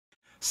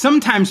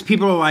sometimes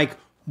people are like,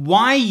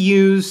 why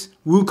use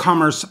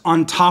WooCommerce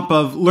on top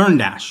of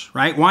LearnDash,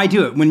 right? Why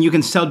do it when you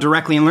can sell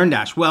directly in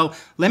LearnDash? Well,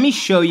 let me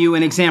show you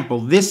an example.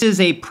 This is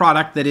a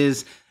product that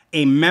is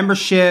a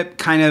membership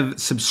kind of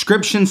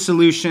subscription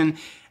solution.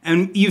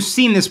 And you've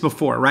seen this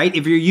before, right?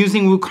 If you're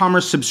using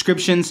WooCommerce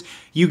subscriptions,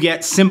 you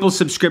get simple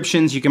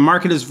subscriptions. You can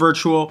mark it as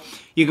virtual.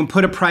 You can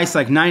put a price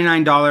like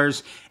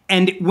 $99.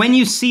 And when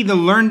you see the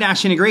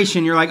LearnDash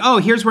integration, you're like, oh,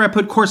 here's where I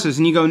put courses.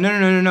 And you go,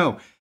 no.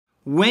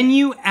 When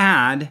you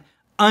add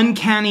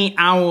Uncanny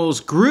Owl's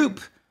group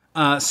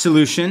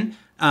solution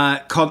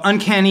called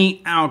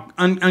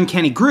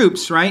Uncanny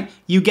Groups, right?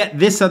 You get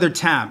this other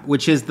tab,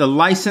 which is the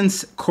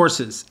license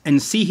courses.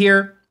 And see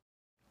here,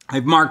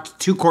 I've marked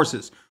 2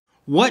 courses.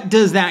 What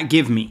does that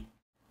give me,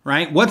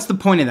 right? What's the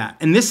point of that?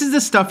 And this is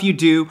the stuff you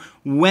do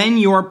when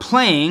you're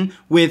playing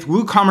with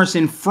WooCommerce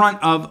in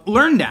front of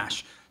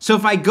LearnDash. So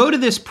if I go to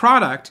this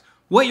product,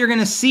 what you're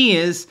gonna see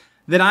is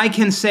that I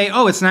can say,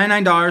 oh, it's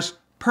 $99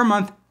 per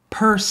month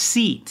per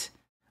seat.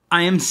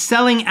 I am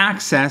selling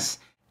access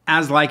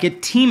as like a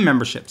team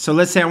membership. So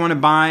let's say I wanna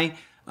buy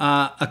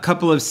a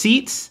couple of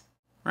seats,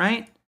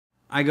 right?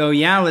 I go,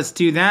 yeah, let's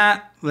do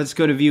that. Let's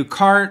go to view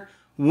cart.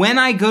 When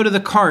I go to the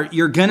cart,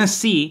 you're gonna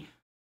see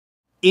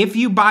if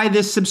you buy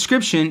this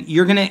subscription,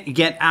 you're gonna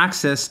get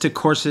access to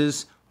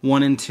courses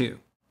 1 and 2,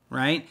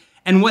 right?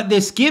 And what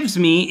this gives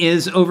me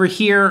is over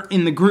here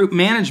in the group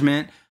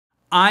management,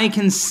 I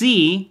can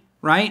see,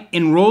 right,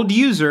 enrolled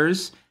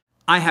users.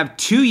 I have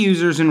 2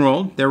 users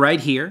enrolled, they're right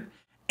here,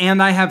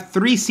 and I have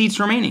 3 seats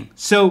remaining.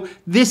 So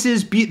this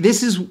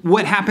is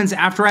what happens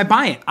after I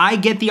buy it. I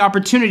get the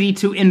opportunity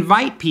to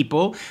invite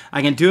people.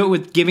 I can do it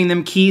with giving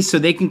them keys so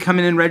they can come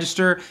in and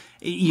register.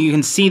 You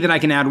can see that I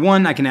can add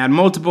 1, I can add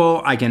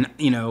multiple, I can,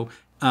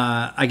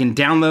 I can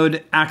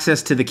download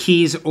access to the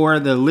keys or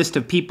the list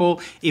of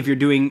people if you're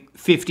doing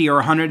 50 or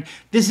 100.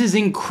 This is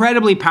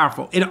incredibly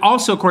powerful. It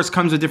also, of course,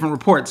 comes with different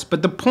reports.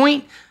 But the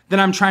point that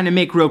I'm trying to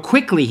make real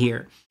quickly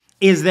here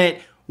is that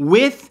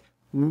with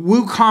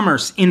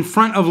WooCommerce in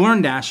front of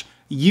LearnDash,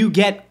 you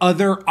get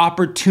other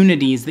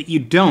opportunities that you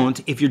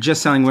don't if you're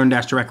just selling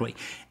LearnDash directly.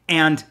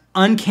 And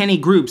Uncanny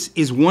Groups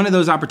is one of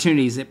those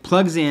opportunities. It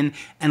plugs in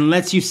and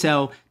lets you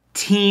sell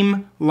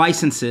team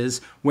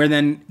licenses where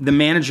then the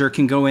manager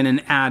can go in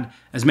and add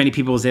as many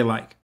people as they like.